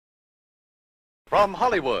From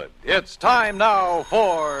Hollywood, it's time now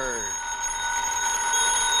for...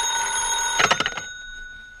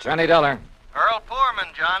 Johnny Dollar. Earl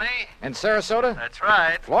Poorman, Johnny. In Sarasota? That's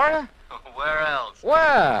right. Florida? Where else?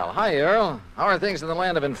 Well, hi, Earl. How are things in the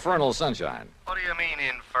land of infernal sunshine? What do you mean,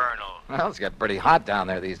 infernal? Well, it's got pretty hot down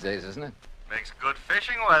there these days, isn't it? Makes good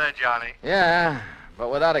fishing weather, Johnny. Yeah,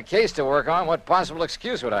 but without a case to work on, what possible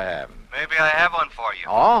excuse would I have? Maybe I have one for you.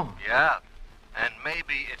 Oh? Yeah. And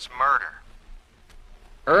maybe it's murder.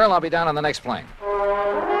 Earl, I'll be down on the next plane.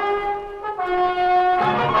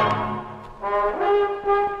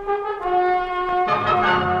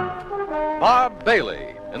 Bob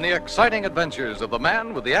Bailey in the exciting adventures of the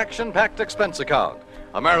man with the action-packed expense account,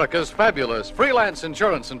 America's fabulous freelance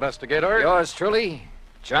insurance investigator. Yours truly,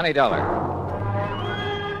 Johnny Dollar.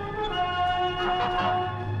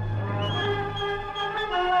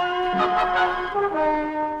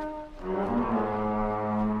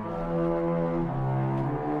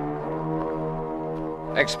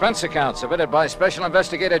 Expense account submitted by Special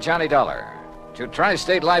Investigator Johnny Dollar to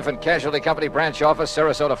Tri-State Life and Casualty Company Branch Office,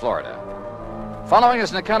 Sarasota, Florida. Following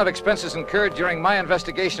is an account of expenses incurred during my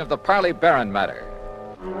investigation of the Parley Barron matter.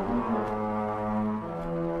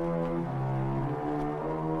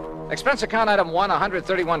 Expense account item 1,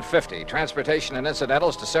 $131.50, transportation and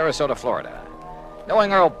incidentals to Sarasota, Florida.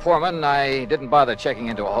 Knowing Earl Poorman, I didn't bother checking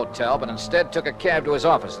into a hotel, but instead took a cab to his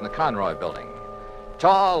office in the Conroy building.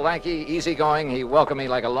 Tall, lanky, easygoing, he welcomed me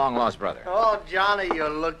like a long-lost brother. Oh, Johnny, you're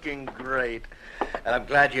looking great. And I'm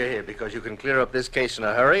glad you're here because you can clear up this case in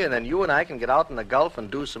a hurry, and then you and I can get out in the Gulf and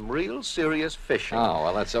do some real serious fishing. Oh,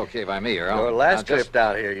 well, that's okay by me, Earl. Your last trip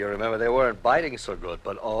down here, you remember, they weren't biting so good.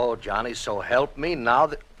 But, oh, Johnny, so help me now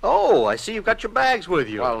that... Oh, I see you've got your bags with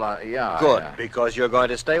you. Well, yeah. Good, because you're going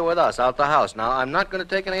to stay with us out the house. Now, I'm not going to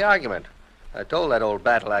take any argument. I told that old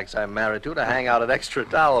battle axe I'm married to hang out an extra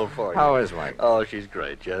towel for you. How is Mike? Oh, she's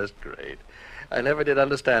great, just great. I never did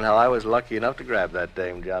understand how I was lucky enough to grab that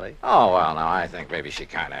dame, Johnny. Oh, well, now, I think maybe she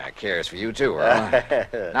kind of cares for you, too, Earl.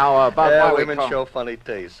 Now, about why women show funny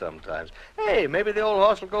taste sometimes. Hey, maybe the old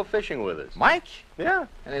horse will go fishing with us. Mike? Yeah.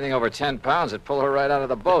 Anything over 10 pounds would pull her right out of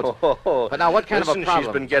the boat. Oh, but now, what kind of a problem?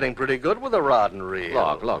 She's been getting pretty good with a rod and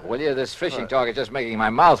reel. Look, will you? This fishing talk is just making my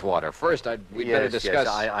mouth water. First, we'd better discuss...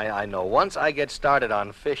 Yes, I know. Once I get started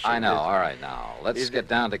on fishing... I know. All right, now. Let's get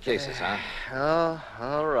down to cases, huh? Oh,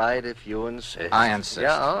 all right, if you insist. I insist.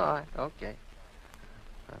 Yeah, all right. Okay.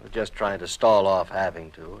 I was just trying to stall off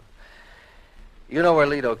having to. You know where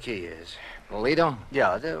Lido Key is? Lido?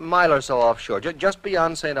 Yeah, a mile or so offshore, just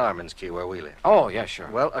beyond St. Armand's Key, where we live. Oh, yeah, sure.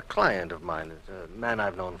 Well, a client of mine, a man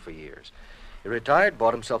I've known for years. He retired,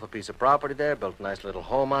 bought himself a piece of property there, built a nice little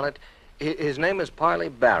home on it. His name is Parley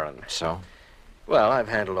Barron. So? Well, I've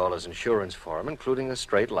handled all his insurance for him, including a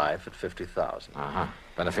straight life at $50,000. Uh-huh.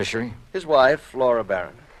 Beneficiary? His wife, Laura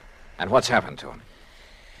Barron. And what's happened to him?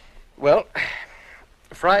 Well,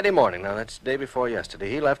 Friday morning, now that's the day before yesterday,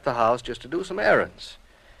 he left the house just to do some errands.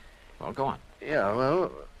 Well, go on. Yeah,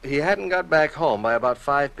 well, he hadn't got back home by about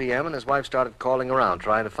 5 p.m., and his wife started calling around,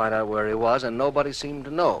 trying to find out where he was, and nobody seemed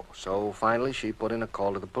to know. So finally, she put in a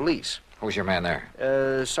call to the police. Who's your man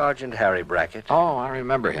there? Sergeant Harry Brackett. Oh, I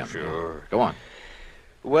remember him. Sure. Go on.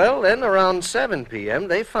 Well, then around 7 p.m.,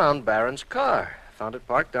 they found Barron's car. Found it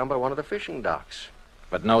parked down by one of the fishing docks.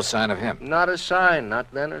 But no sign of him? Not a sign,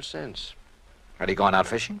 not then or since. Had he gone out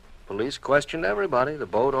fishing? Police questioned everybody, the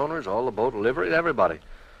boat owners, all the boat livery, everybody.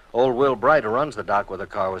 Old Will Bright, who runs the dock where the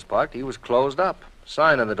car was parked, he was closed up.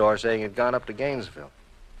 Sign on the door saying he'd gone up to Gainesville.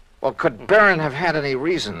 Well, could Barron have had any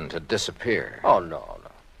reason to disappear? Oh, no.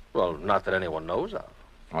 Well, not that anyone knows of.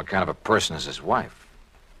 What kind of a person is his wife?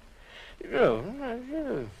 No,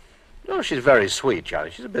 she's very sweet,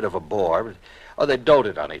 Johnny. She's a bit of a bore, but... Oh, they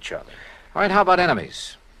doted on each other. All right, how about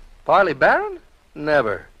enemies? Parley Barron?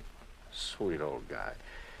 Never. Sweet old guy.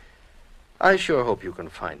 I sure hope you can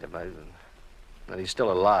find him. That he's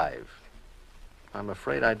still alive. I'm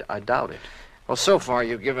afraid I doubt it. Well, so far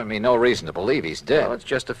you've given me no reason to believe he's dead. Well, it's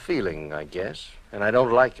just a feeling, I guess, and I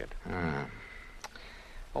don't like it.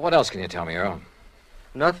 Well, what else can you tell me, Earl?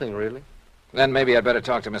 Nothing, really. Then maybe I'd better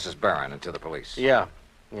talk to Mrs. Barron and to the police. Yeah.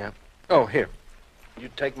 Oh, here. You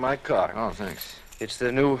take my car. Oh, thanks. It's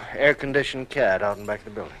the new air-conditioned cad out in back of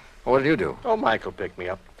the building. What did you do? Oh, Michael picked me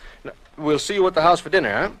up. Now, we'll see you at the house for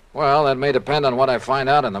dinner, huh? Well, that may depend on what I find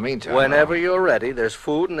out in the meantime. Whenever you're ready, there's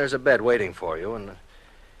food and there's a bed waiting for you, and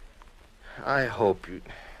I hope you...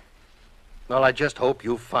 Well, I just hope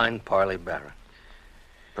you find Parley Barron.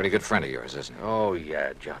 Pretty good friend of yours, isn't he? Oh,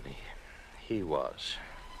 yeah, Johnny. He was.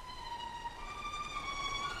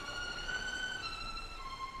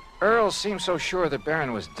 Earl seemed so sure that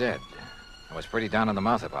Barron was dead. I was pretty down in the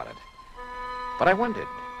mouth about it. But I wondered,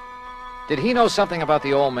 did he know something about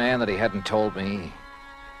the old man that he hadn't told me?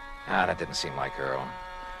 That didn't seem like Earl.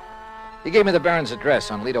 He gave me the Barron's address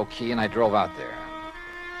on Lido Key, and I drove out there.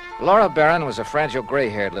 Laura Barron was a fragile,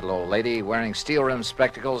 gray-haired little old lady wearing steel-rimmed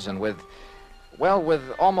spectacles and with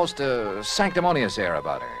almost a sanctimonious air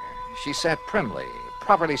about her. She sat primly,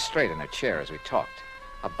 properly straight in her chair as we talked,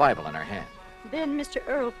 a Bible in her hand. Then Mr.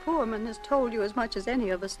 Earl Poorman has told you as much as any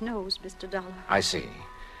of us knows, Mr. Dollar. I see.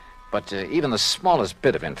 But even the smallest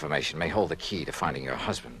bit of information may hold the key to finding your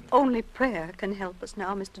husband. Only prayer can help us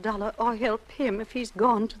now, Mr. Dollar, or help him if he's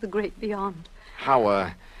gone to the great beyond.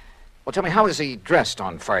 Well, tell me, how was he dressed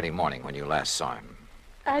on Friday morning when you last saw him?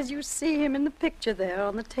 As you see him in the picture there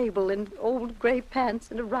on the table in old gray pants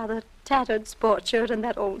and a rather tattered sport shirt and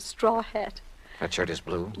that old straw hat. That shirt is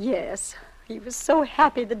blue? Yes. He was so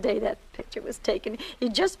happy the day that picture was taken. He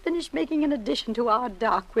just finished making an addition to our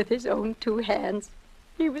dock with his own 2 hands.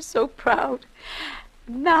 He was so proud.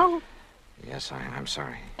 Now... Yes, I'm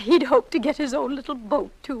sorry. He'd hoped to get his own little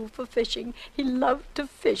boat, too, for fishing. He loved to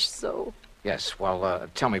fish so. Yes, well,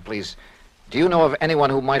 tell me, please, do you know of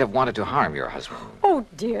anyone who might have wanted to harm your husband? Oh,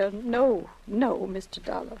 dear, no, Mr.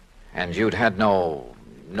 Dollar. And you'd had no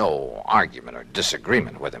argument or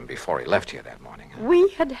disagreement with him before he left here that morning? Huh? We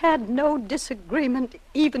had no disagreement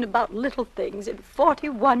even about little things in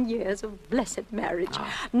 41 years of blessed marriage.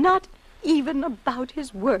 Not even about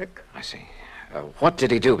his work. I see. What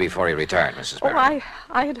did he do before he retired, Mrs. Barron?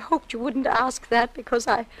 I had hoped you wouldn't ask that because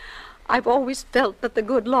I've always felt that the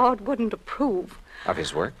good Lord wouldn't approve. Of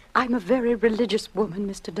his work? I'm a very religious woman,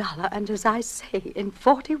 Mr. Dollar, and as I say, in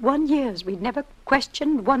 41 years we never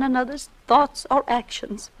questioned one another's thoughts or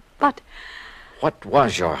actions. But... What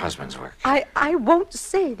was your husband's work? I won't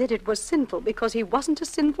say that it was sinful, because he wasn't a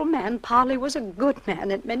sinful man. Parley was a good man,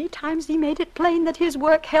 and many times he made it plain that his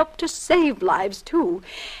work helped to save lives, too.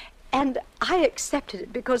 And I accepted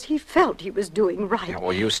it because he felt he was doing right. Yeah,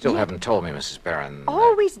 well, you still haven't told me, Mrs. Barron.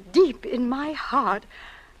 Always deep in my heart.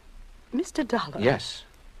 Mr. Dollar. Yes?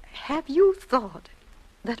 Have you thought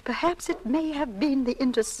that perhaps it may have been the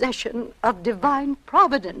intercession of divine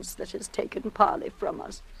providence that has taken Parley from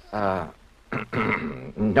us?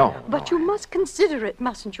 No. But you must consider it,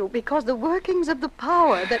 mustn't you? Because the workings of the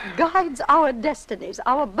power that guides our destinies,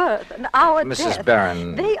 our birth and our death... Mrs.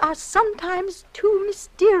 Barron... They are sometimes too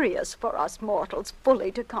mysterious for us mortals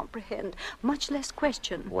fully to comprehend, much less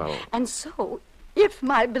question. Well... And so, if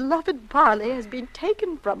my beloved Parley has been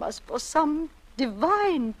taken from us for some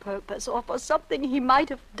divine purpose or for something he might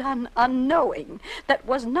have done unknowing that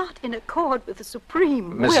was not in accord with the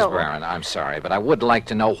supreme will... Mrs. Barron, I'm sorry, but I would like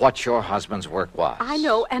to know what your husband's work was. I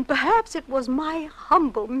know, and perhaps it was my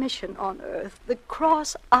humble mission on earth, the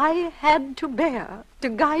cross I had to bear to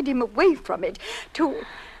guide him away from it, to...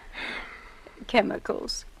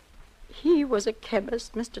 chemicals. He was a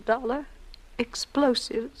chemist, Mr. Dollar.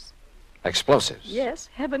 Explosives. Explosives? Yes,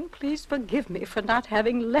 heaven please forgive me for not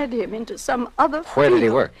having led him into some other Where field. did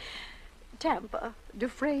he work? Tampa,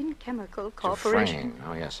 Dufresne Chemical Corporation. Dufresne.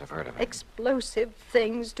 Oh, yes, I've heard of it. Explosive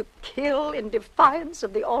things to kill in defiance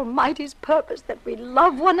of the Almighty's purpose, that we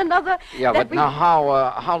love one another. Yeah, but now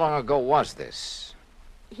how long ago was this?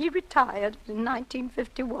 He retired in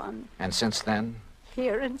 1951. And since then?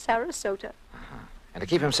 Here in Sarasota. And to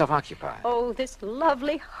keep himself occupied? Oh, this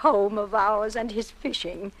lovely home of ours and his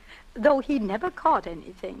fishing. Though he never caught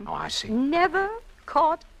anything. Oh, I see. Never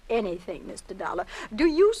caught anything, Mr. Dollar. Do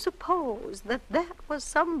you suppose that was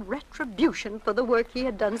some retribution for the work he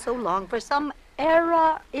had done so long, for some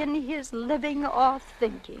error in his living or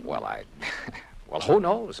thinking? Well, well, who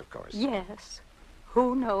knows, of course. Yes,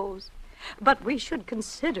 who knows? But we should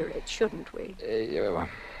consider it, shouldn't we?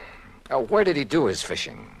 Where did he do his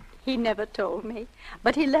fishing? He never told me,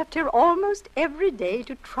 but he left here almost every day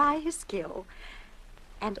to try his skill.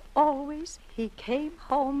 And always he came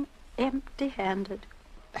home empty-handed.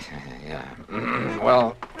 Yeah.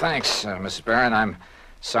 Well, thanks, Mrs. Barron. I'm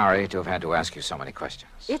sorry to have had to ask you so many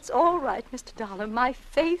questions. It's all right, Mr. Dollar. My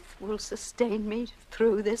faith will sustain me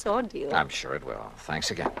through this ordeal. I'm sure it will.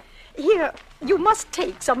 Thanks again. Here, you must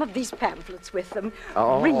take some of these pamphlets with them.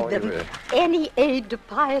 Oh, read them. Any aid to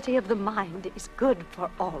piety of the mind is good for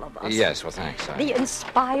all of us. Yes, well, thanks. The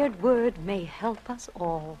inspired word may help us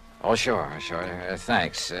all. Oh, sure.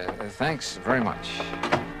 Thanks. Thanks very much.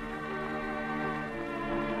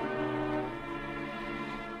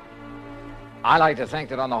 I like to think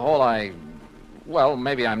that on the whole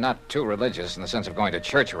maybe I'm not too religious in the sense of going to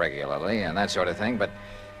church regularly and that sort of thing, but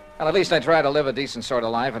well, at least I try to live a decent sort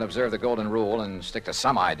of life and observe the golden rule and stick to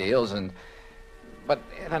some ideals. But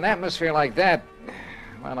in an atmosphere like that,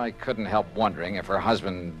 well, I couldn't help wondering if her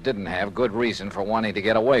husband didn't have good reason for wanting to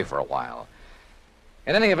get away for a while.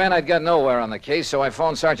 In any event, I'd got nowhere on the case, so I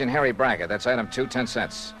phoned Sergeant Harry Brackett. That's item 2, 10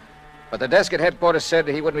 cents. But the desk at headquarters said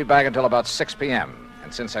he wouldn't be back until about 6 p.m.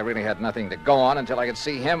 And since I really had nothing to go on until I could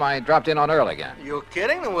see him, I dropped in on Earl again. You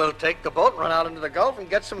kidding? Then we'll take the boat, run out into the Gulf, and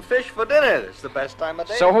get some fish for dinner. It's the best time of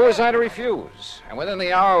day. So who was I to refuse? And within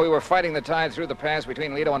the hour, we were fighting the tide through the pass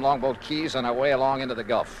between Lido and Longboat Keys on our way along into the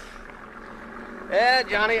Gulf. Yeah,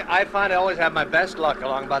 Johnny, I find I always have my best luck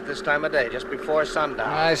along about this time of day, just before sundown.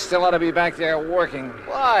 I still ought to be back there working.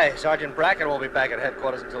 Why? Sergeant Brackett won't be back at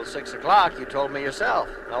headquarters until 6 o'clock. You told me yourself.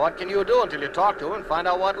 Now, what can you do until you talk to him and find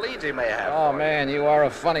out what leads he may have? Oh, man, you are a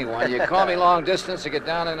funny one. You call me long distance to get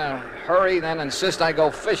down in a hurry, then insist I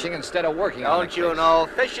go fishing instead of working on the Don't you case. know,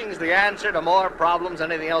 fishing's the answer to more problems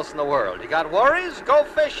than anything else in the world. You got worries? Go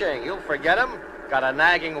fishing. You'll forget them. Got a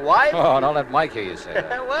nagging wife? Oh, don't let Mike hear you say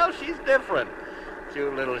that. Well, she's different. You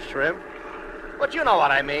little shrimp. But you know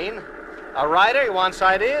what I mean. A writer, he wants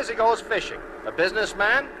ideas, he goes fishing. A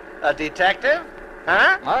businessman? A detective?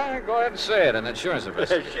 Huh? All right, go ahead and say it. An insurance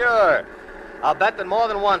investigator. Sure. I'll bet that more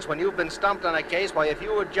than once when you've been stumped on a case, why, if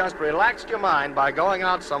you had just relaxed your mind by going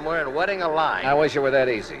out somewhere and wetting a line... I wish it were that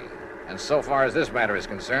easy. And so far as this matter is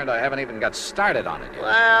concerned, I haven't even got started on it yet.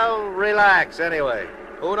 Well, relax anyway.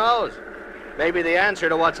 Who knows? Maybe the answer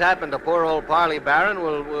to what's happened to poor old Parley Barron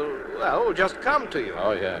will just come to you.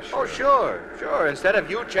 Oh, yeah, sure. Oh, sure. Instead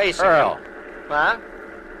of you chasing Earl. him. Huh?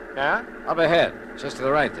 Yeah? Up ahead, just to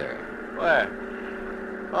the right there. Where?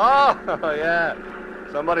 Oh, yeah.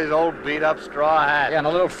 Somebody's old beat-up straw hat. Yeah, and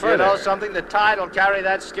a little further. You know something? The tide will carry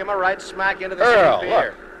that skimmer right smack into the Earl, city pier.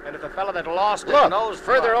 look. And if the fellow that lost it Look, knows...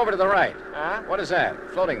 further over to the right. Huh? What is that,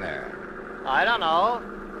 floating there? I don't know.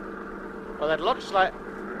 Well, it looks like...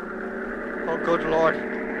 Oh, good Lord.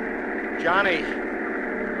 Johnny.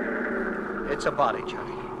 It's a body,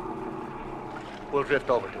 Johnny. We'll drift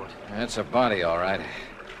over to it. It's a body, all right.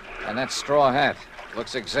 And that straw hat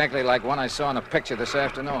looks exactly like one I saw in a picture this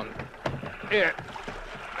afternoon. Here.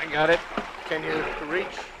 I got it. Can you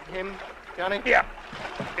reach him, Johnny? Yeah.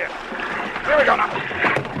 Here we go now.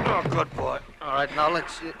 Oh, good boy. All right, now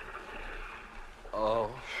let's see. Oh.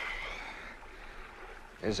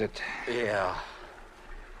 Is it? Yeah.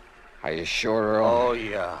 Are you sure, Earl? Oh,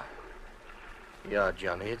 yeah. Yeah,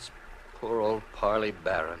 Johnny, it's poor old Parley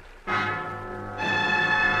Barron.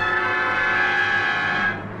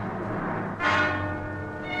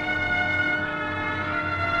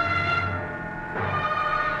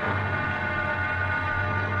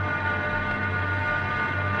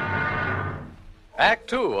 Act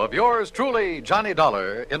Two of yours truly, Johnny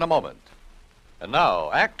Dollar, in a moment. And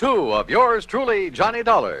now, Act Two of yours truly, Johnny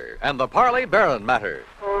Dollar, and the Parley Barron matter.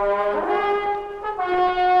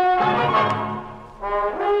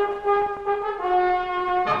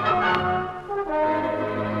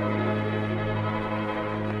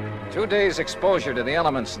 Two days' exposure to the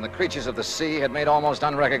elements and the creatures of the sea had made almost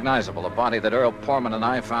unrecognizable the body that Earl Portman and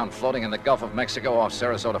I found floating in the Gulf of Mexico off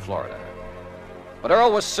Sarasota, Florida. But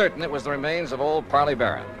Earl was certain it was the remains of old Parley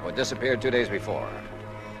Barron, who had disappeared 2 days before.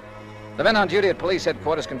 The men on duty at police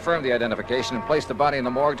headquarters confirmed the identification and placed the body in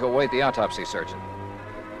the morgue to await the autopsy surgeon.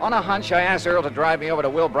 On a hunch, I asked Earl to drive me over to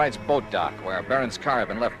Will Bright's boat dock, where Barron's car had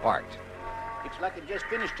been left parked. It's like I just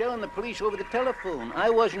finished telling the police over the telephone. I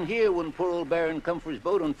wasn't here when poor old Barron come for his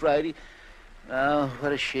boat on Friday. Oh,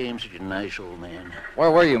 what a shame, such a nice old man.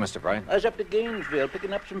 Where were you, Mr. Bright? I was up to Gainesville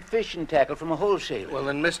picking up some fishing tackle from a wholesaler. Well,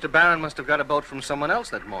 then Mr. Barron must have got a boat from someone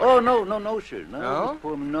else that morning. Oh, no, sir. No, No? Mr.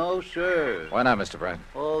 Pullman, no, sir. Why not, Mr. Bright?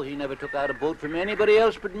 Oh, he never took out a boat from anybody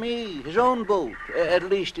else but me. His own boat. At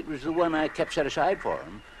least it was the one I kept set aside for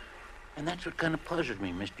him. And that's what kind of puzzled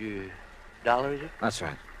me, Mr. Dollar, is it? That's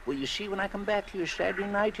right. Well, you see, when I come back here Saturday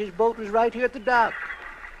night, his boat was right here at the dock.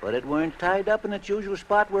 But it weren't tied up in its usual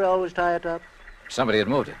spot where I always tie it up. Somebody had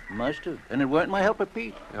moved it. Must have. And it weren't my helper,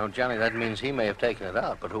 Pete. You know, Johnny, that means he may have taken it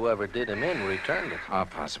out, but whoever did him in returned it. Oh,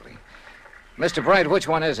 possibly. Mr. Bright, which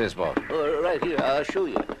one is his boat? Oh, right here, I'll show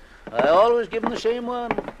you. I always give him the same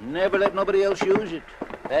one. Never let nobody else use it.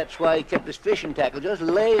 That's why he kept his fishing tackle just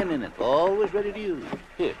laying in it, always ready to use.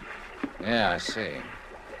 Here. Yeah, I see.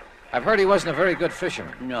 I've heard he wasn't a very good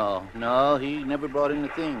fisherman. No, he never brought in a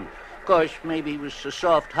thing. Of course, maybe he was so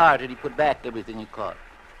soft-hearted he put back everything he caught.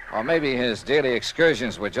 Or maybe his daily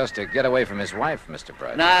excursions were just to get away from his wife, Mr.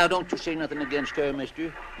 Bright. Now, don't you say nothing against her,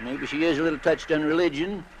 mister. Maybe she is a little touched on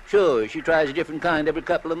religion. Sure, she tries a different kind every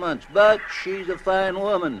couple of months. But she's a fine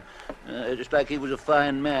woman, just like he was a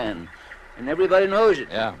fine man. And everybody knows it.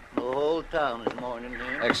 Yeah. The whole town is mourning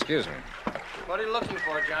him. Excuse me. What are you looking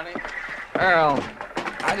for, Johnny? Earl,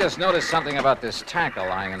 I just noticed something about this tackle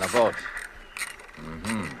lying in the boat.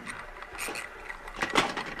 Mm-hmm.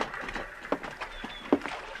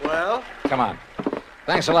 Well? Come on.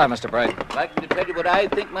 Thanks a lot, Mr. Bright. Like me to tell you what I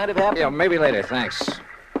think might have happened? Yeah, maybe later, thanks.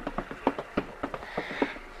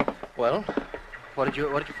 Well, what did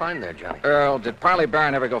you find there, Johnny? Earl, did Parley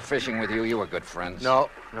Barron ever go fishing with you? You were good friends. No,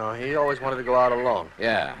 he always wanted to go out alone.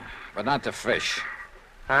 Yeah, but not to fish.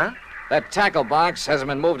 Huh? That tackle box hasn't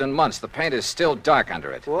been moved in months. The paint is still dark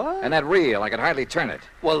under it. What? And that reel, I could hardly turn it.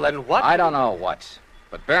 Well, then what? I don't know what.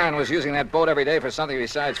 But Barron was using that boat every day for something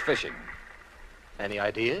besides fishing. Any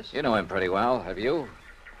ideas? You know him pretty well, have you?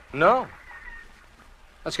 No.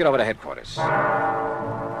 Let's get over to headquarters.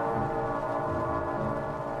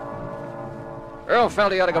 Earl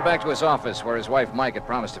felt he ought to go back to his office where his wife Mike had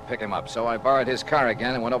promised to pick him up, so I borrowed his car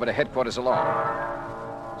again and went over to headquarters alone.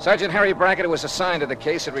 Sergeant Harry Brackett, who was assigned to the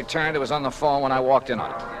case, had returned. He was on the phone when I walked in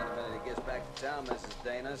on him. He gets back to town, Mrs.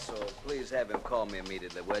 Dana, so please have him call me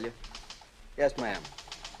immediately, will you? Yes, ma'am.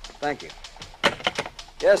 Thank you.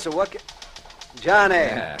 Yes, sir, what Johnny.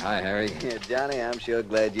 Yeah, hi, Harry. Yeah, Johnny, I'm sure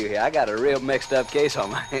glad you're here. I got a real mixed-up case on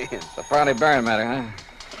my hands. The Parley Barron matter, huh?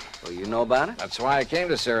 Well, you know about it? That's why I came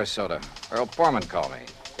to Sarasota. Earl Portman called me.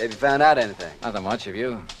 Have you found out anything? Nothing much, have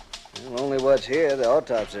you? Well, only what's here, the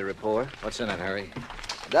autopsy report. What's in it, Harry?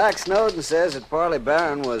 Doc Snowden says that Parley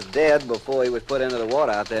Barron was dead before he was put into the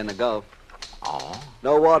water out there in the Gulf. Oh?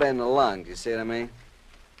 No water in the lungs, you see what I mean?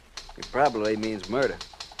 It probably means murder.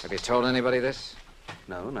 Have you told anybody this?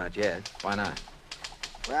 No, not yet. Why not?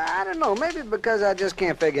 Well, I don't know. Maybe because I just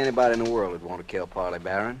can't figure anybody in the world would want to kill Parley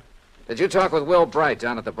Barron. Did you talk with Will Bright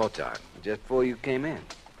down at the boat dock? Just before you came in.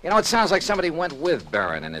 You know, it sounds like somebody went with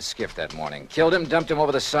Barron in his skiff that morning, killed him, dumped him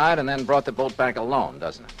over the side, and then brought the boat back alone,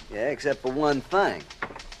 doesn't it? Yeah, except for one thing.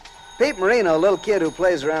 Pete Marino, a little kid who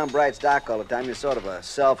plays around Bright's dock all the time, he's sort of a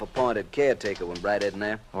self-appointed caretaker when Bright isn't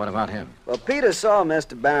there. What about him? Well, Peter saw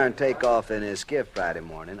Mr. Barron take off in his skiff Friday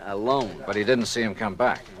morning, alone. But he didn't see him come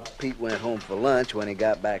back. Pete went home for lunch. When he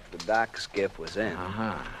got back to the dock, the skiff was in.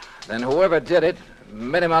 Uh-huh. Then whoever did it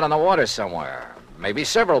met him out on the water somewhere. Maybe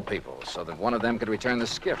several people, so that one of them could return the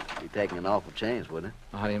skiff. Be taking an awful chance, wouldn't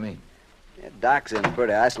How do you mean? it? Yeah, Doc's in a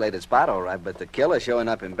pretty isolated spot, all right, but the killer showing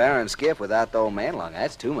up in Barron's skiff without the old man along,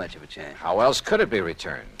 that's too much of a chance. How else could it be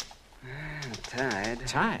returned? Tied.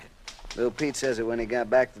 Tied. Little Pete says that when he got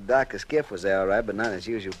back to the dock, the skiff was there, all right, but not in its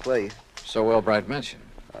usual place. So Will Bright mentioned.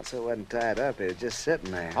 Also, it wasn't tied up. It was just sitting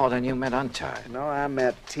there. Oh, then you meant untied. No, I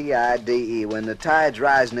meant T-I-D-E. When the tide's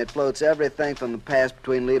rising, it floats everything from the pass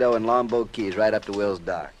between Lido and Longboat Keys right up to Will's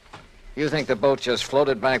dock. You think the boat just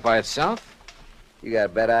floated back by itself? You got a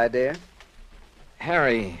better idea?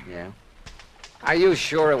 Harry, Yeah. are you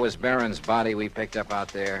sure it was Barron's body we picked up out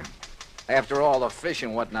there? After all, the fish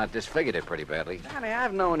and whatnot disfigured it pretty badly. Johnny,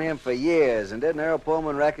 I've known him for years, and didn't Earl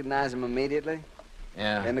Pullman recognize him immediately?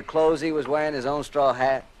 Yeah. In the clothes he was wearing, his own straw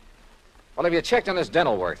hat? Well, have you checked on his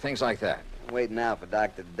dental work, things like that? I'm waiting now for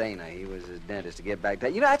Dr. Dana. He was his dentist to get back to.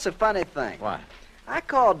 You know, that's a funny thing. What? I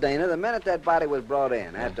called Dana the minute that body was brought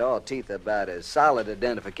in. After all, teeth are about as solid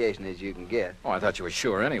identification as you can get. Oh, I thought you were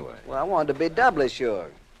sure anyway. Well, I wanted to be doubly sure.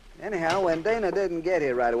 Anyhow, when Dana didn't get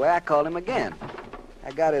here right away, I called him again.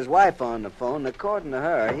 I got his wife on the phone, and according to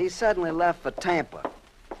her, he suddenly left for Tampa.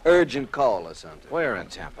 Urgent call or something. Where in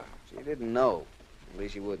Tampa? She didn't know. At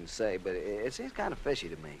least she wouldn't say, but it seems kind of fishy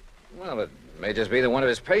to me. Well, it may just be that one of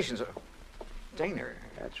his patients... Dana.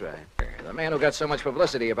 That's right. The man who got so much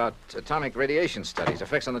publicity about atomic radiation studies,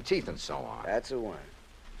 effects on the teeth and so on. That's the one.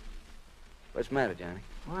 What's the matter, Johnny?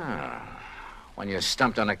 Well, when you're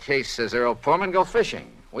stumped on a case, says Earl Pullman, go fishing.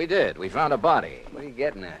 We did. We found a body. What are you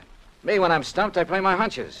getting at? Me, when I'm stumped, I play my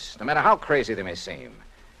hunches, no matter how crazy they may seem.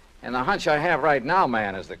 And the hunch I have right now,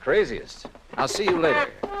 man, is the craziest. I'll see you later.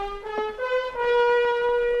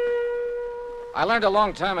 I learned a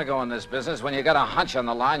long time ago in this business, when you got a hunch on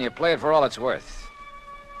the line, you play it for all it's worth.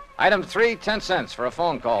 Item 3, 10 cents for a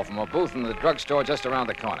phone call from a booth in the drugstore just around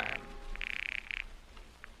the corner.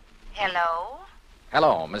 Hello?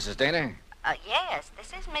 Hello, Mrs. Dana. Yes, this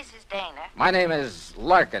is Mrs. Dana. My name is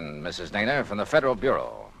Larkin, Mrs. Dana, from the Federal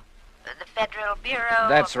Bureau. The Federal Bureau...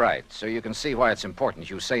 That's right, so you can see why it's important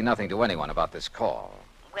you say nothing to anyone about this call.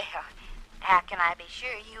 Well, how can I be sure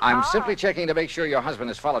you I'm are? simply checking to make sure your husband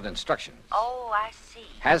has followed instructions. Oh, I see.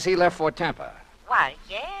 Has he left for Tampa? Why,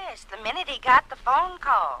 yes, the minute he got the phone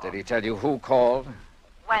call. Did he tell you who called?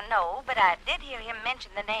 Why, no, but I did hear him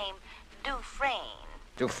mention the name Dufresne.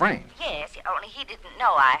 Dufresne. Yes, only he didn't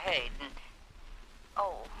know I heard. And...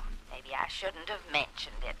 Oh, maybe I shouldn't have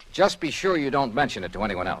mentioned it. Just be sure you don't mention it to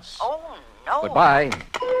anyone else. Oh, no. Goodbye.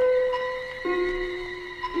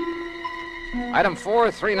 Item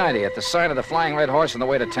 4, 390 at the sign of the Flying Red Horse on the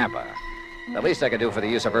way to Tampa. The least I could do for the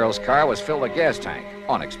use of Earl's car was fill the gas tank.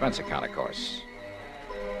 On expense account, of course.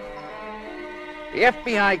 The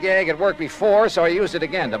FBI gag had worked before, so I used it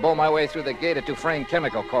again to bowl my way through the gate at Dufresne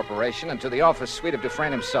Chemical Corporation and to the office suite of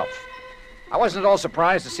Dufresne himself. I wasn't at all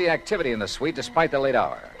surprised to see activity in the suite despite the late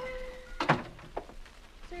hour.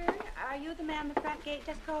 Sir, are you the man the front gate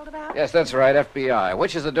just called about? Yes, that's right, FBI.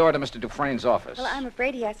 Which is the door to Mr. Dufresne's office? Well, I'm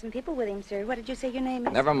afraid he has some people with him, sir. What did you say your name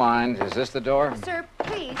is? Never mind. Is this the door? Sir,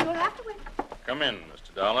 please, you'll have to wait. Come in,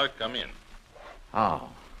 Mr. Dollar. Come in. Oh.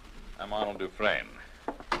 I'm Arnold Dufresne.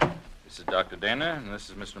 This is Dr. Dana, and this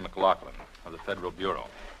is Mr. McLaughlin of the Federal Bureau.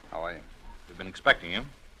 How are you? We've been expecting you.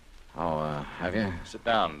 Oh, have you? Sit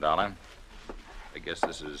down, Dollar. I guess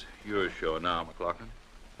this is your show now, McLaughlin.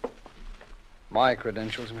 My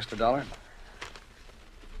credentials, Mr. Dollar.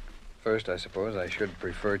 First, I suppose I should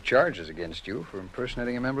prefer charges against you for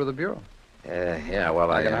impersonating a member of the Bureau. Yeah,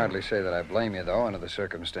 well, I can hardly say that I blame you, though, under the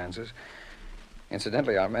circumstances.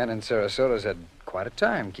 Incidentally, our man in Sarasota's had quite a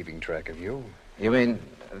time keeping track of you. You mean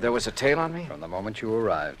there was a tail on me? From the moment you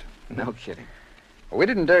arrived. No kidding. Well, we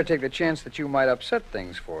didn't dare take the chance that you might upset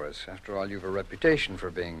things for us. After all, you've a reputation for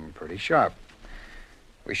being pretty sharp.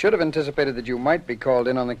 We should have anticipated that you might be called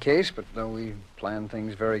in on the case, but though we planned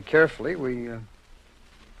things very carefully, we,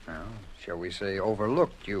 shall we say,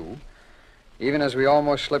 overlooked you. Even as we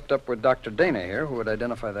almost slipped up with Dr. Dana here, who would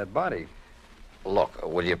identify that body. Look,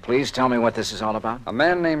 will you please tell me what this is all about? A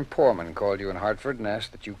man named Poorman called you in Hartford and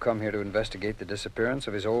asked that you come here to investigate the disappearance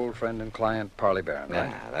of his old friend and client, Parley Barron, right?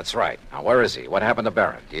 Yeah, that's right. Now, where is he? What happened to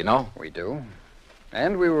Barron? Do you know? We do.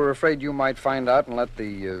 And we were afraid you might find out and let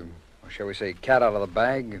the, shall we say, cat out of the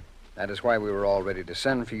bag. That is why we were all ready to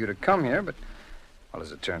send for you to come here, but, well,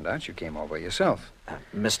 as it turned out, you came all by yourself.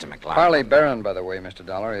 Mr. McLaughlin. Parley Barron, by the way, Mr.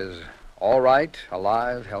 Dollar, is all right,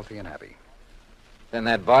 alive, healthy, and happy. Then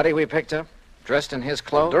that body we picked up? Dressed in his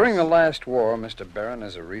clothes? During the last war, Mr. Barron,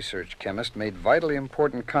 as a research chemist, made vitally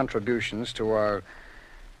important contributions to our,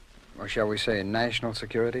 or shall we say, national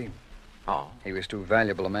security. Oh. He was too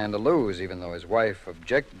valuable a man to lose, even though his wife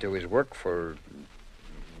objected to his work for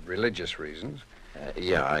religious reasons.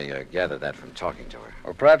 Yeah, I gathered that from talking to her.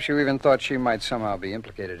 Or perhaps you even thought she might somehow be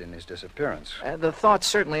implicated in his disappearance. The thought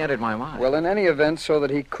certainly entered my mind. Well, in any event, so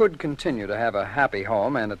that he could continue to have a happy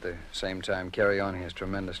home and at the same time carry on his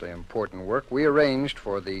tremendously important work, we arranged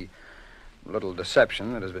for the little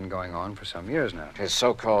deception that has been going on for some years now. His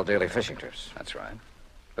so-called daily fishing trips. That's right.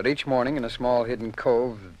 But each morning in a small hidden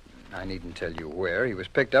cove, I needn't tell you where, he was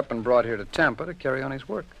picked up and brought here to Tampa to carry on his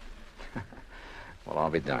work. Well,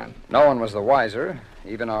 I'll be darned. No one was the wiser.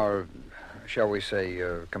 Even our, shall we say,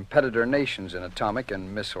 competitor nations in atomic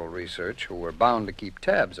and missile research, who were bound to keep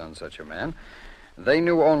tabs on such a man, they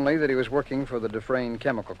knew only that he was working for the Dufresne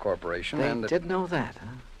Chemical Corporation. They did know that,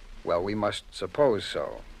 huh? Well, we must suppose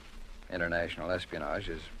so. International espionage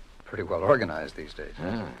is pretty well organized these days.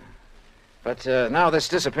 Ah. But now this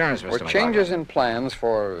disappearance, Mr. Were changes in plans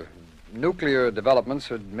for nuclear developments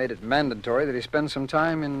had made it mandatory that he spend some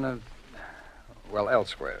time in,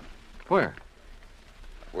 elsewhere. Where?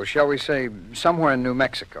 Well, shall we say, somewhere in New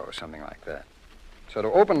Mexico, something like that. So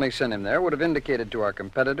to openly send him there would have indicated to our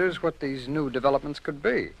competitors what these new developments could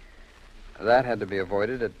be. That had to be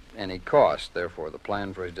avoided at any cost. Therefore, the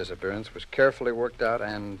plan for his disappearance was carefully worked out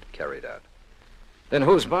and carried out. Then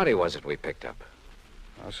whose body was it we picked up?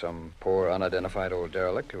 Well, some poor, unidentified old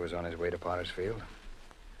derelict who was on his way to Potter's Field.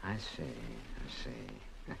 I see.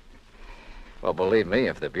 Well, believe me,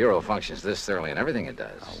 if the Bureau functions this thoroughly in everything it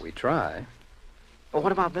does... Oh, we try. Well,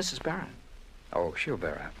 what about Mrs. Barron? Oh, she'll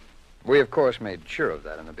bear up. We, of course, made sure of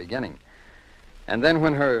that in the beginning. And then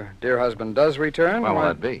when her dear husband does return... When will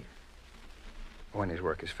that be? When his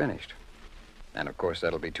work is finished. And, of course,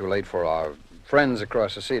 that'll be too late for our friends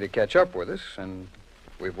across the sea to catch up with us, and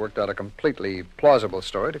we've worked out a completely plausible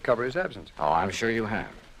story to cover his absence. Oh, I'm sure you have.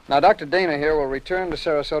 Now, Dr. Dana here will return to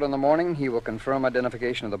Sarasota in the morning. He will confirm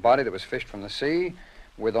identification of the body that was fished from the sea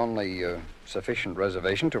with only sufficient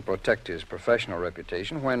reservation to protect his professional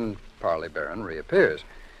reputation when Parley Barron reappears.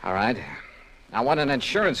 All right. Now, when an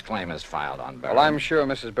insurance claim is filed on Barron... Well, I'm sure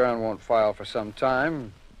Mrs. Barron won't file for some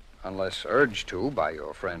time, unless urged to by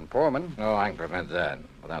your friend Poorman. No, I can prevent that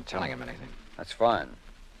without telling him anything. That's fine.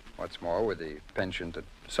 What's more, with the penchant that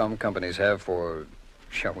some companies have for...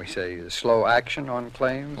 shall we say, slow action on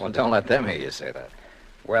claims? Well, don't let them hear you say that.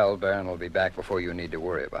 Well, Barron will be back before you need to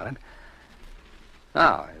worry about it.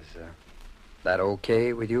 Now, is that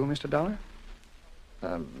okay with you, Mr. Dollar?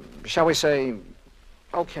 Shall we say,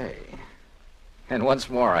 okay. And once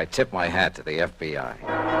more, I tip my hat to the FBI.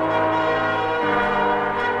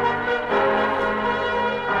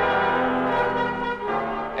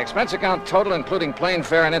 Expense account total, including plane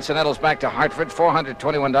fare and incidentals back to Hartford,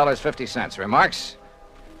 $421.50. Remarks?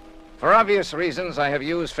 For obvious reasons, I have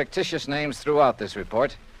used fictitious names throughout this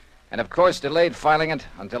report, and of course delayed filing it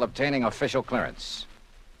until obtaining official clearance.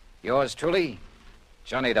 Yours truly,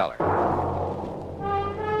 Johnny Dollar.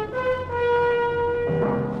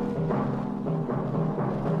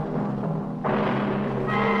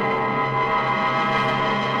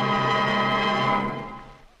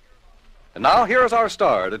 And now here's our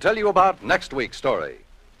star to tell you about next week's story.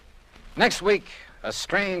 Next week, a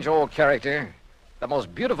strange old character, the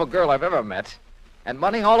most beautiful girl I've ever met, and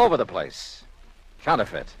money all over the place.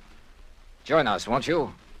 Counterfeit. Join us, won't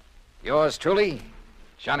you? Yours truly,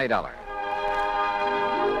 Johnny Dollar.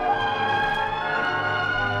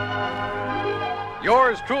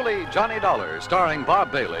 Yours truly, Johnny Dollar, starring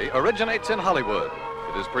Bob Bailey, originates in Hollywood.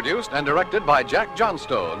 It is produced and directed by Jack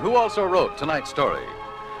Johnstone, who also wrote tonight's story.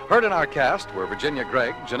 Heard in our cast were Virginia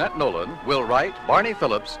Gregg, Jeanette Nolan, Will Wright, Barney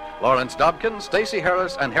Phillips, Lawrence Dobkin, Stacey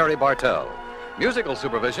Harris, and Harry Bartell. Musical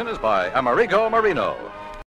supervision is by Amerigo Marino.